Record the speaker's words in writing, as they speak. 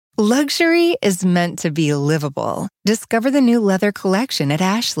Luxury is meant to be livable. Discover the new leather collection at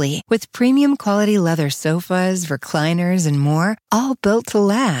Ashley with premium quality leather sofas, recliners, and more, all built to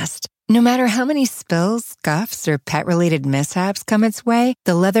last. No matter how many spills, scuffs, or pet-related mishaps come its way,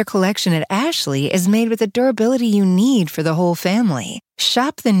 the leather collection at Ashley is made with the durability you need for the whole family.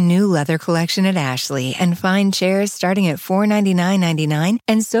 Shop the new leather collection at Ashley and find chairs starting at $499.99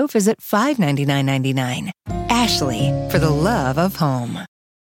 and sofas at $599.99. Ashley, for the love of home.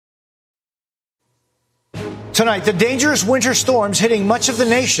 Tonight, the dangerous winter storms hitting much of the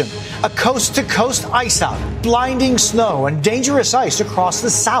nation. A coast-to-coast ice out, blinding snow, and dangerous ice across the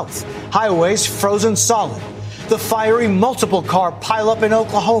south. Highways frozen solid. The fiery multiple-car pileup in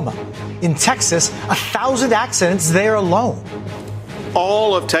Oklahoma. In Texas, 1,000 accidents there alone.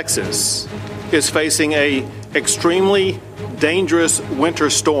 All of Texas is facing a extremely dangerous winter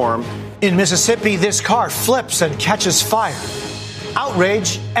storm. In Mississippi, this car flips and catches fire.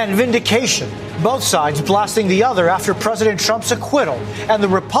 Outrage and vindication. Both sides blasting the other after President Trump's acquittal, and the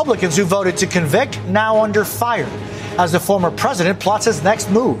Republicans who voted to convict now under fire as the former president plots his next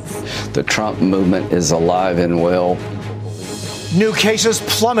move. The Trump movement is alive and well. New cases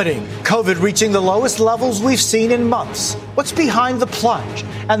plummeting, COVID reaching the lowest levels we've seen in months. What's behind the plunge?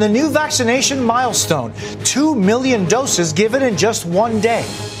 And the new vaccination milestone, 2 million doses given in just one day.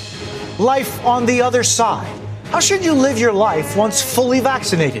 Life on the other side. How should you live your life once fully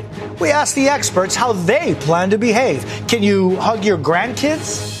vaccinated? We asked the experts how they plan to behave. Can you hug your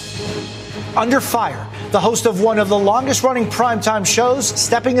grandkids? Under fire, the host of one of the longest-running primetime shows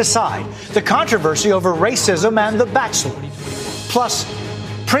stepping aside. The controversy over racism and The Bachelor. Plus,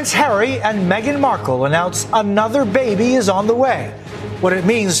 Prince Harry and Meghan Markle announce another baby is on the way. What it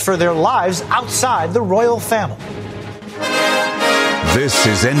means for their lives outside the royal family. This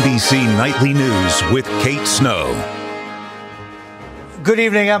is NBC Nightly News with Kate Snow. Good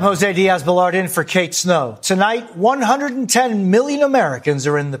evening. I'm Jose Diaz-Balart in for Kate Snow. Tonight, 110 million Americans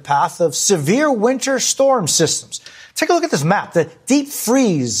are in the path of severe winter storm systems. Take a look at this map. The deep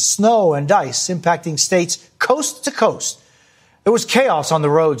freeze, snow and ice impacting states coast to coast. There was chaos on the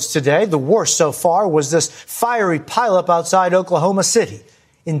roads today. The worst so far was this fiery pileup outside Oklahoma City.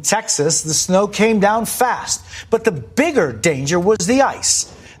 In Texas, the snow came down fast, but the bigger danger was the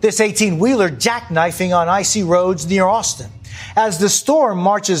ice. This 18-wheeler jackknifing on icy roads near Austin. As the storm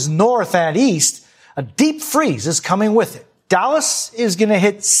marches north and east, a deep freeze is coming with it. Dallas is going to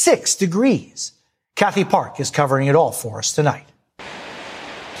hit 6 degrees. Kathy Park is covering it all for us tonight.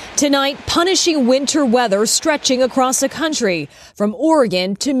 Tonight, punishing winter weather stretching across the country, from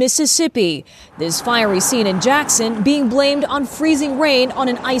Oregon to Mississippi. This fiery scene in Jackson being blamed on freezing rain on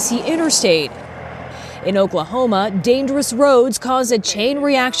an icy interstate. In Oklahoma, dangerous roads caused a chain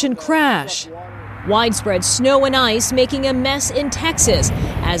reaction crash. Widespread snow and ice making a mess in Texas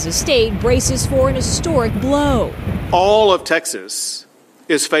as the state braces for an historic blow. All of Texas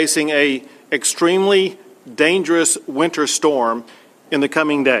is facing a extremely dangerous winter storm in the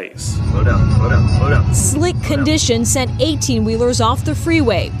coming days. Slow down. Slick conditions sent 18-wheelers off the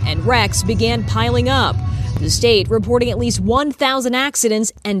freeway, and wrecks began piling up. The state reporting at least 1,000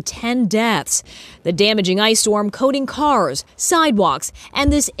 accidents and 10 deaths. The damaging ice storm coating cars, sidewalks, and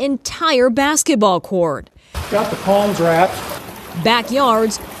this entire basketball court. Got the palms wrapped.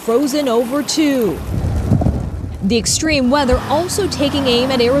 Backyards frozen over too. The extreme weather also taking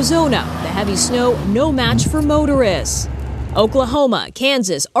aim at Arizona. The heavy snow no match for motorists. Oklahoma,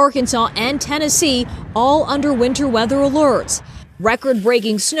 Kansas, Arkansas, and Tennessee all under winter weather alerts.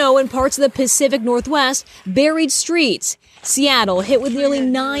 Record-breaking snow in parts of the Pacific Northwest buried streets. Seattle hit with nearly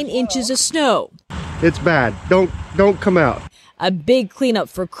 9 inches of snow. It's bad. Don't come out. A big cleanup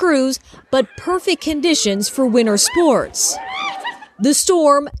for crews, but perfect conditions for winter sports. The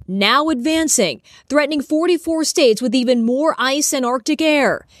storm now advancing, threatening 44 states with even more ice and Arctic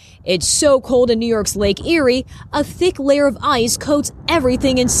air. It's so cold in New York's Lake Erie, a thick layer of ice coats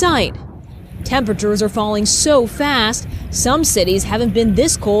everything in sight. Temperatures are falling so fast, some cities haven't been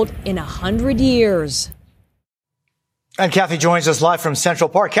this cold in 100 years. And Kathy joins us live from Central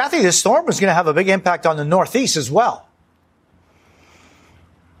Park. Kathy, this storm is going to have a big impact on the Northeast as well.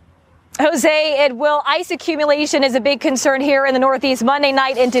 Jose, it will. Ice accumulation is a big concern here in the Northeast Monday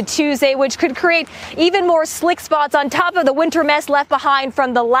night into Tuesday, which could create even more slick spots on top of the winter mess left behind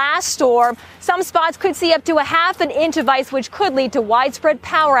from the last storm. Some spots could see up to a half an inch of ice, which could lead to widespread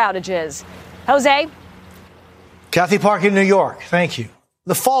power outages. Jose? Kathy Park in New York, thank you.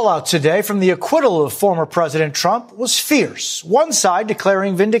 The fallout today from the acquittal of former President Trump was fierce. One side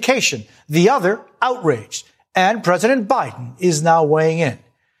declaring vindication, the other outraged. And President Biden is now weighing in.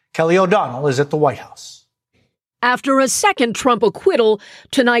 Kelly O'Donnell is at the White House. After a second Trump acquittal,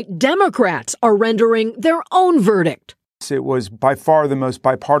 tonight Democrats are rendering their own verdict. It was by far the most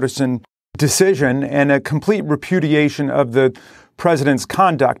bipartisan decision and a complete repudiation of the president's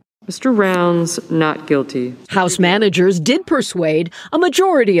conduct. Mr. Rounds, not guilty. House managers did persuade a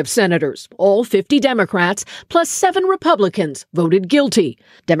majority of senators. All 50 Democrats, plus 7 Republicans, voted guilty.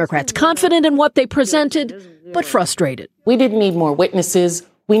 Democrats confident in what they presented, but frustrated. We didn't need more witnesses.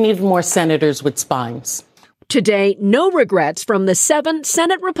 We needed more senators with spines. Today, no regrets from the 7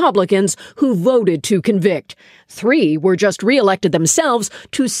 Senate Republicans who voted to convict. 3 were just reelected themselves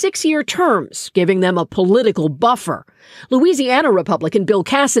to 6-year terms, giving them a political buffer. Louisiana Republican Bill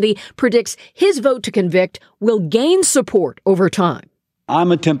Cassidy predicts his vote to convict will gain support over time.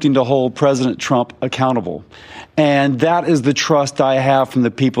 I'm attempting to hold President Trump accountable, and that is the trust I have from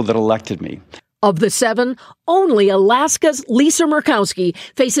the people that elected me. Of the 7, only Alaska's Lisa Murkowski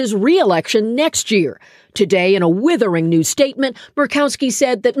faces re-election next year. Today, in a withering new statement, Murkowski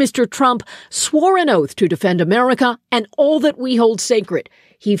said that Mr. Trump swore an oath to defend America and all that we hold sacred.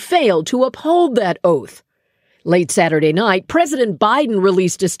 He failed to uphold that oath. Late Saturday night, President Biden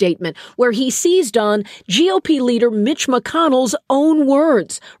released a statement where he seized on GOP leader Mitch McConnell's own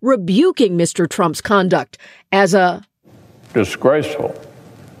words, rebuking Mr. Trump's conduct as a disgraceful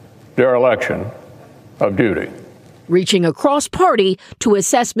dereliction of duty, reaching across party to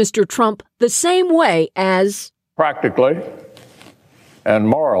assess Mr. Trump the same way as practically and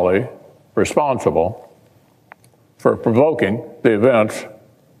morally responsible for provoking the events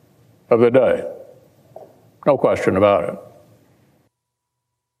of the day. No question about it.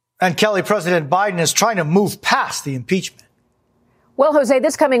 And Kelly, President Biden is trying to move past the impeachment. Well, Jose,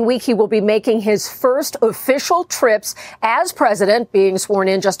 this coming week, he will be making his first official trips as president, being sworn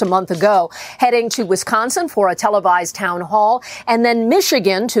in just a month ago, heading to Wisconsin for a televised town hall, and then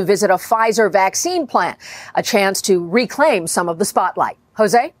Michigan to visit a Pfizer vaccine plant, a chance to reclaim some of the spotlight.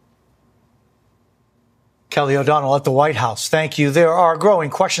 Jose? Kelly O'Donnell at the White House. Thank you. There are growing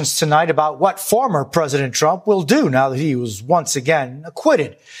questions tonight about what former President Trump will do now that he was once again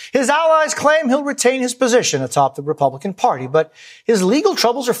acquitted. His allies claim he'll retain his position atop the Republican Party, but his legal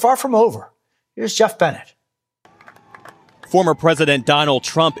troubles are far from over. Here's Jeff Bennett. Former President Donald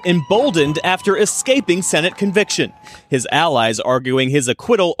Trump emboldened after escaping Senate conviction. His allies arguing his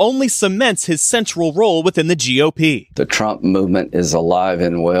acquittal only cements his central role within the GOP. The Trump movement is alive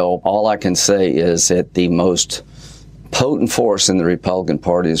and well. All I can say is that the most potent force in the Republican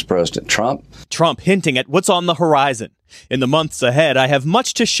Party is President Trump. Trump hinting at what's on the horizon. In the months ahead, I have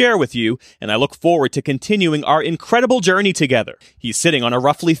much to share with you, and I look forward to continuing our incredible journey together. He's sitting on a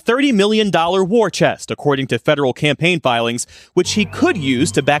roughly $30 million war chest, according to federal campaign filings, which he could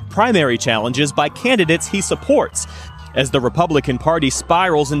use to back primary challenges by candidates he supports, as the Republican Party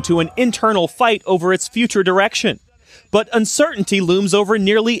spirals into an internal fight over its future direction. But uncertainty looms over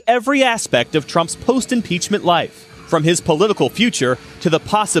nearly every aspect of Trump's post-impeachment life. From his political future to the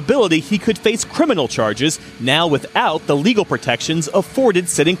possibility he could face criminal charges now without the legal protections afforded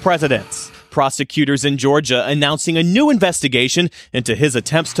sitting presidents. Prosecutors in Georgia announcing a new investigation into his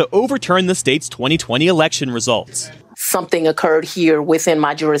attempts to overturn the state's 2020 election results. Something occurred here within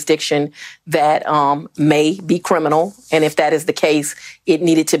my jurisdiction that may be criminal, and if that is the case, it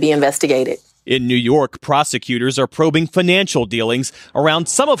needed to be investigated. In New York, prosecutors are probing financial dealings around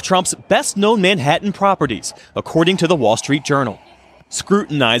some of Trump's best-known Manhattan properties, according to the Wall Street Journal.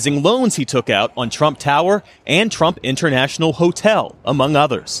 Scrutinizing loans he took out on Trump Tower and Trump International Hotel, among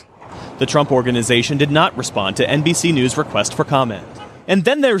others. The Trump Organization did not respond to NBC News' request for comment. And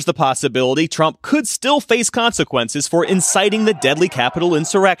then there's the possibility Trump could still face consequences for inciting the deadly Capitol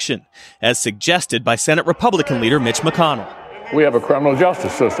insurrection, as suggested by Senate Republican leader Mitch McConnell. We have a criminal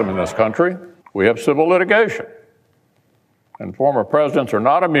justice system in this country. We have civil litigation. And former presidents are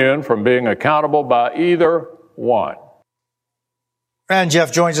not immune from being accountable by either one. And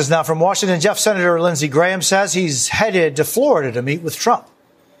Jeff joins us now from Washington. Jeff, Senator Lindsey Graham says he's headed to Florida to meet with Trump.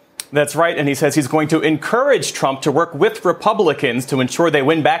 That's right, and he says he's going to encourage Trump to work with Republicans to ensure they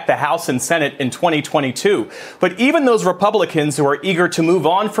win back the House and Senate in 2022. But even those Republicans who are eager to move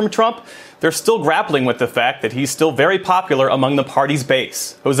on from Trump, they're still grappling with the fact that he's still very popular among the party's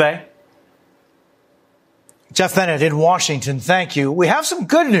base. Jose? Jeff Bennett in Washington, thank you. We have some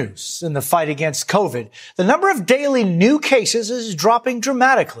good news in the fight against COVID. The number of daily new cases is dropping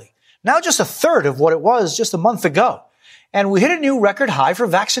dramatically, now just a third of what it was just a month ago. And we hit a new record high for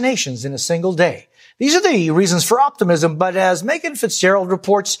vaccinations in a single day. These are the reasons for optimism, but as Megan Fitzgerald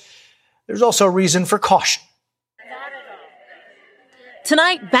reports, there's also a reason for caution.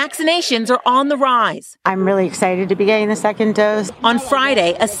 Tonight, vaccinations are on the rise. I'm really excited to be getting the second dose. On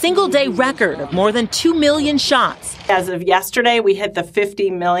Friday, a single-day record of more than 2 million shots. As of yesterday, we hit the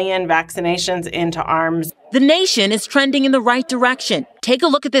 50 million vaccinations into arms. The nation is trending in the right direction. Take a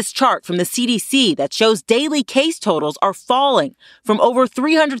look at this chart from the CDC that shows daily case totals are falling from over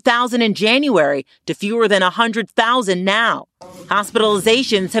 300,000 in January to fewer than 100,000 now.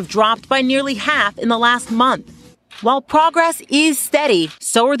 Hospitalizations have dropped by nearly half in the last month. While progress is steady,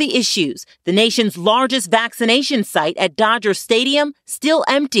 so are the issues. The nation's largest vaccination site at Dodger Stadium, still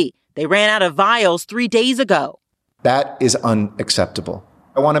empty. They ran out of vials 3 days ago. That is unacceptable.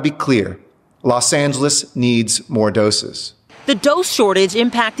 I want to be clear. Los Angeles needs more doses. The dose shortage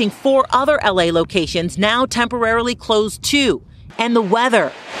impacting 4 other LA locations now temporarily closed too. And the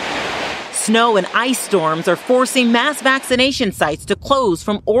weather. Snow and ice storms are forcing mass vaccination sites to close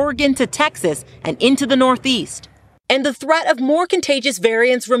from Oregon to Texas and into the Northeast. And the threat of more contagious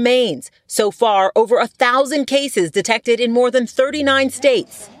variants remains. So far, over 1,000 cases detected in more than 39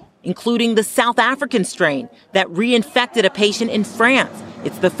 states, including the South African strain that reinfected a patient in France.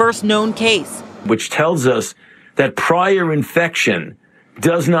 It's the first known case. Which tells us that prior infection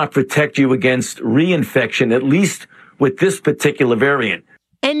does not protect you against reinfection, at least with this particular variant.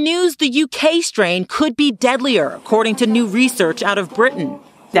 And news the UK strain could be deadlier, according to new research out of Britain.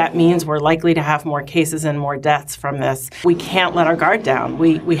 That means we're likely to have more cases and more deaths from this. We can't let our guard down.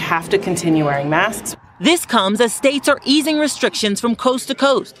 We have to continue wearing masks. This comes as states are easing restrictions from coast to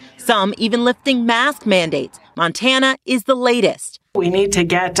coast, some even lifting mask mandates. Montana is the latest. We need to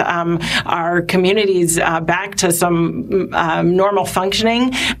get our communities back to some normal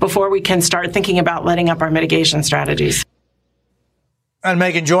functioning before we can start thinking about letting up our mitigation strategies. And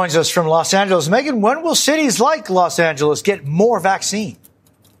Megan joins us from Los Angeles. Megan, when will cities like Los Angeles get more vaccine?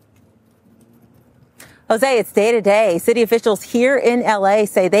 Jose, it's day to day. City officials here in L.A.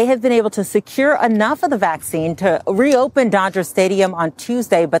 say they have been able to secure enough of the vaccine to reopen Dodger Stadium on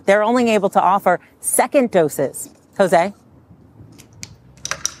Tuesday, but they're only able to offer second doses. Jose?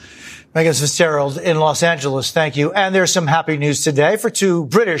 Megan Fitzgerald in Los Angeles, thank you. And there's some happy news today for 2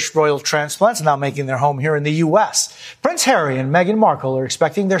 British royal transplants now making their home here in the U.S. Prince Harry and Meghan Markle are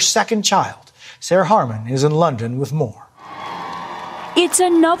expecting their second child. Sarah Harmon is in London with more. It's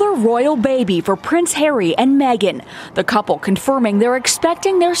another royal baby for Prince Harry and Meghan. The couple confirming they're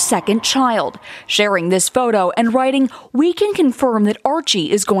expecting their second child, sharing this photo and writing, "We can confirm that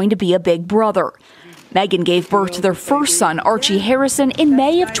Archie is going to be a big brother." Meghan gave birth to their first son, Archie Harrison, in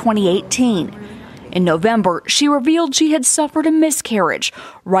May of 2018. In November, she revealed she had suffered a miscarriage,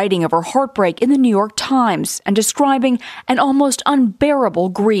 writing of her heartbreak in the New York Times and describing an almost unbearable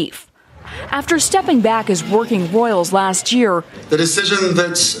grief. After stepping back as working royals last year, the decision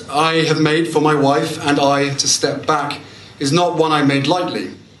that I have made for my wife and I to step back is not one I made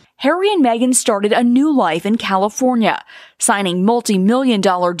lightly. Harry and Meghan started a new life in California, signing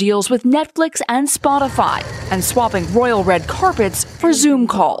multi-million-dollar deals with Netflix and Spotify, and swapping royal red carpets for Zoom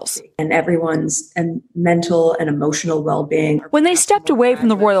calls. And everyone's mental and emotional well-being. When they stepped away from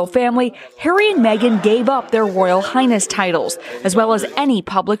the royal family, Harry and Meghan gave up their Royal Highness titles, as well as any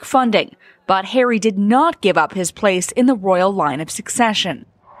public funding. But Harry did not give up his place in the royal line of succession.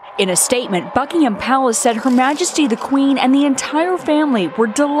 In a statement, Buckingham Palace said Her Majesty the Queen and the entire family were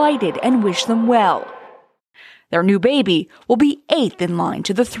delighted and wished them well. Their new baby will be 8th in line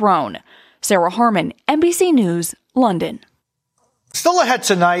to the throne. Sarah Harmon, NBC News, London. Still ahead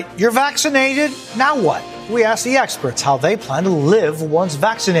tonight, you're vaccinated, now what? We asked the experts how they plan to live once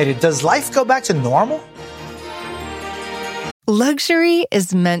vaccinated. Does life go back to normal? Luxury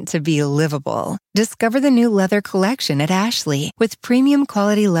is meant to be livable. Discover the new leather collection at Ashley with premium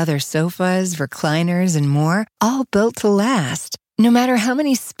quality leather sofas, recliners, and more, all built to last. No matter how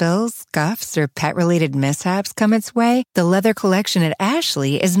many spills, scuffs, or pet-related mishaps come its way, the leather collection at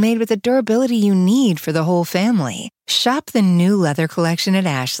Ashley is made with the durability you need for the whole family. Shop the new leather collection at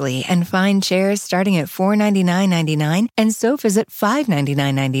Ashley and find chairs starting at $499.99 and sofas at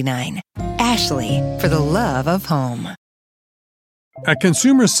 $599.99. Ashley, for the love of home. At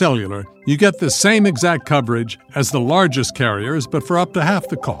Consumer Cellular, you get the same exact coverage as the largest carriers, but for up to half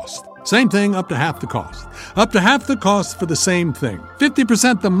the cost. Same thing, up to half the cost. Up to half the cost for the same thing.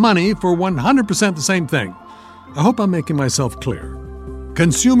 50% the money for 100% the same thing. I hope I'm making myself clear.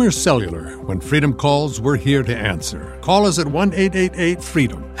 Consumer Cellular. When freedom calls, we're here to answer. Call us at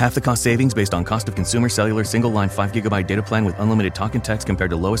 1-888-FREEDOM. Half the cost savings based on cost of Consumer Cellular single-line 5GB data plan with unlimited talk and text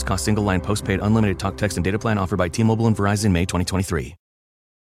compared to lowest cost single-line postpaid unlimited talk, text, and data plan offered by T-Mobile and Verizon May 2023.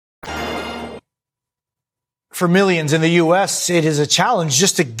 For millions in the U.S., it is a challenge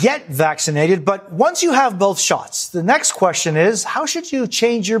just to get vaccinated. But once you have both shots, the next question is, how should you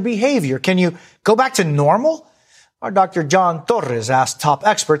change your behavior? Can you go back to normal? Our Dr. John Torres asked top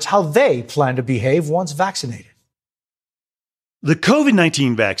experts how they plan to behave once vaccinated. The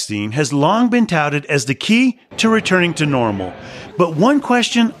COVID-19 vaccine has long been touted as the key to returning to normal. But one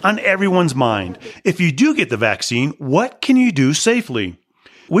question on everyone's mind: if you do get the vaccine, what can you do safely?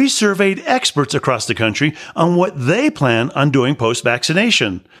 We surveyed experts across the country on what they plan on doing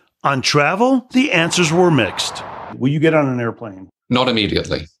post-vaccination. On travel, the answers were mixed. Will you get on an airplane? Not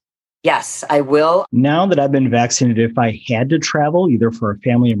immediately. Yes, I will. Now that I've been vaccinated, if I had to travel, either for a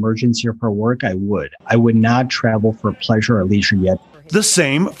family emergency or for work, I would. I would not travel for pleasure or leisure yet. The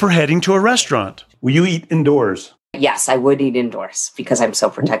same for heading to a restaurant. Will you eat indoors? Yes, I would eat indoors because I'm so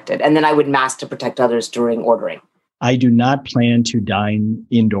protected. And then I would mask to protect others during ordering. I do not plan to dine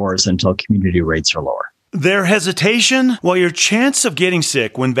indoors until community rates are lower. Their hesitation? While your chance of getting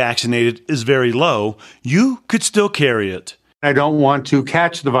sick when vaccinated is very low, you could still carry it. I don't want to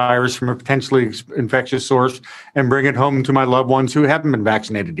catch the virus from a potentially infectious source and bring it home to my loved ones who haven't been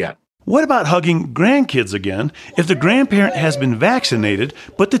vaccinated yet. What about hugging grandkids again if the grandparent has been vaccinated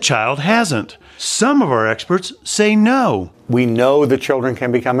but the child hasn't? Some of our experts say no. We know that children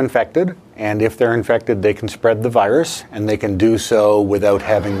can become infected, and if they're infected, they can spread the virus, and they can do so without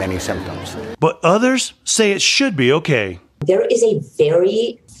having many symptoms. But others say it should be okay. There is a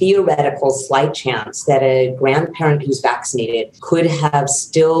very theoretical slight chance that a grandparent who's vaccinated could have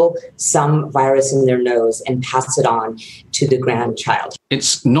still some virus in their nose and pass it on to the grandchild.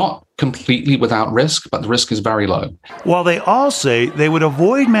 It's not completely without risk, but the risk is very low. While they all say they would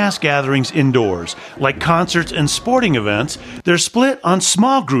avoid mass gatherings indoors, like concerts and sporting events, they're split on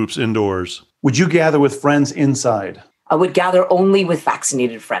small groups indoors. Would you gather with friends inside? I would gather only with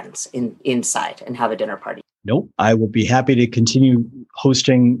vaccinated friends inside and have a dinner party. Nope. I will be happy to continue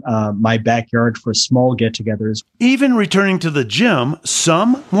hosting my backyard for small get-togethers. Even returning to the gym,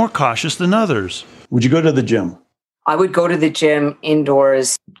 some more cautious than others. Would you go to the gym? I would go to the gym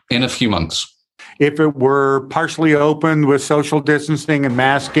indoors. In a few months. If it were partially open with social distancing and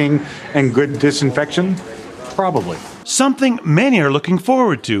masking and good disinfection, probably. Something many are looking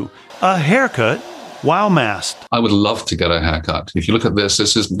forward to, a haircut while masked. I would love to get a haircut. If you look at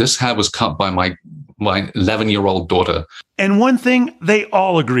this hair was cut by my 11-year-old daughter. And one thing they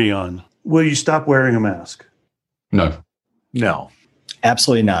all agree on: will you stop wearing a mask? No. No.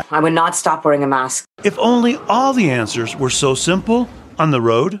 Absolutely not. I would not stop wearing a mask. If only all the answers were so simple. On the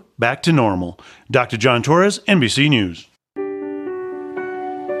road back to normal. Dr. John Torres, NBC News.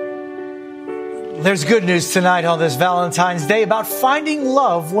 There's good news tonight on this Valentine's Day about finding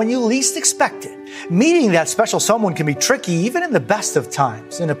love when you least expect it. Meeting that special someone can be tricky even in the best of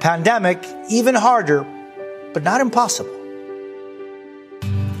times. In a pandemic, even harder, but not impossible.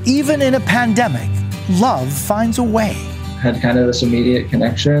 Even in a pandemic, love finds a way. Had kind of this immediate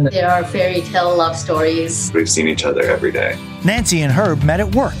connection. There are fairy tale love stories. We've seen each other every day. Nancy and Herb met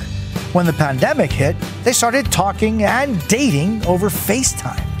at work. When the pandemic hit, they started talking and dating over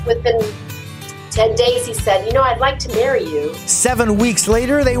FaceTime. Within 10 days, he said, I'd like to marry you. 7 weeks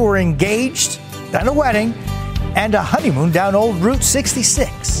later, they were engaged, then a wedding, and a honeymoon down old Route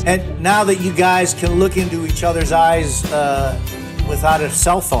 66. And now that you guys can look into each other's eyes without a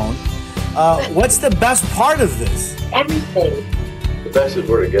cell phone, what's the best part of this? Everything. The best is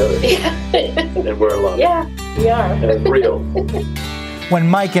we're together. Yeah. And we're alone. Yeah, we are. And it's real. When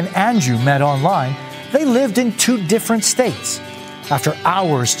Mike and Andrew met online, they lived in 2 different states. After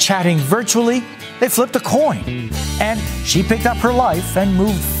hours chatting virtually, they flipped a coin. And she picked up her life and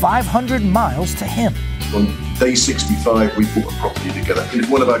moved 500 miles to him. On day 65, we bought a property together. And if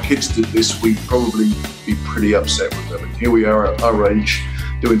one of our kids did this, we'd probably be pretty upset with them. And here we are at our age,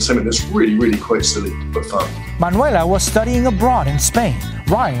 doing something that's really, really quite silly, but fun. Manuela was studying abroad in Spain.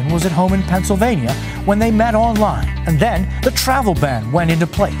 Ryan was at home in Pennsylvania when they met online. And then the travel ban went into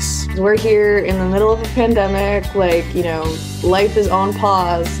place. We're here in the middle of a pandemic, life is on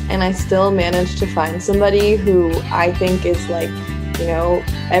pause, and I still managed to find somebody who I think is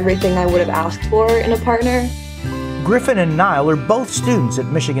everything I would have asked for in a partner. Griffin and Niall are both students at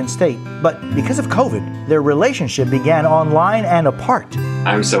Michigan State, but because of COVID, their relationship began online and apart.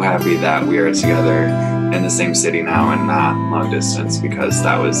 I'm so happy that we are together in the same city now and not long distance, because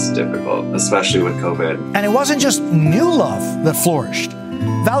that was difficult, especially with COVID. And it wasn't just new love that flourished.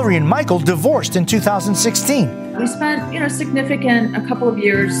 Valerie and Michael divorced in 2016. We spent, a couple of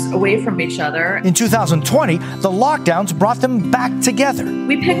years away from each other. In 2020, the lockdowns brought them back together.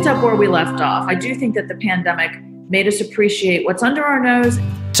 We picked up where we left off. I do think that the pandemic made us appreciate what's under our nose.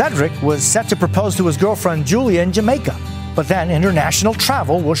 Cedric was set to propose to his girlfriend Julia in Jamaica, but then international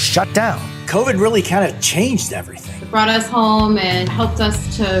travel was shut down. COVID really kind of changed everything. It brought us home and helped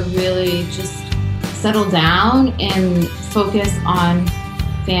us to really just settle down and focus on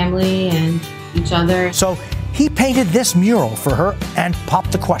family and each other. So he painted this mural for her and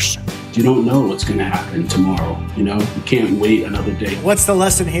popped the question. You don't know what's going to happen tomorrow. You can't wait another day. What's the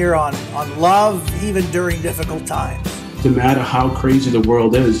lesson here on love, even during difficult times? No matter how crazy the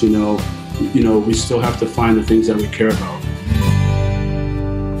world is, we still have to find the things that we care about.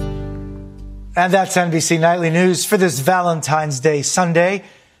 And that's NBC Nightly News for this Valentine's Day Sunday.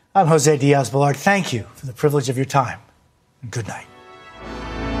 I'm Jose Diaz-Balart. Thank you for the privilege of your time. And good night.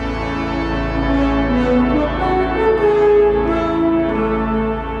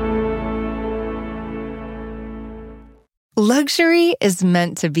 Luxury is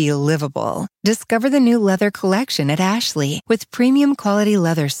meant to be livable. Discover the new leather collection at Ashley with premium quality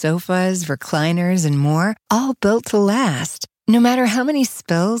leather sofas, recliners, and more, all built to last. No matter how many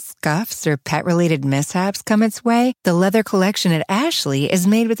spills, scuffs, or pet-related mishaps come its way, the leather collection at Ashley is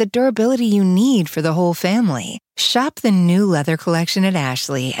made with the durability you need for the whole family. Shop the new leather collection at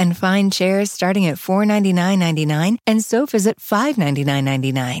Ashley and find chairs starting at $499.99 and sofas at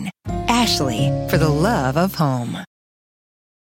 $599.99. Ashley, for the love of home.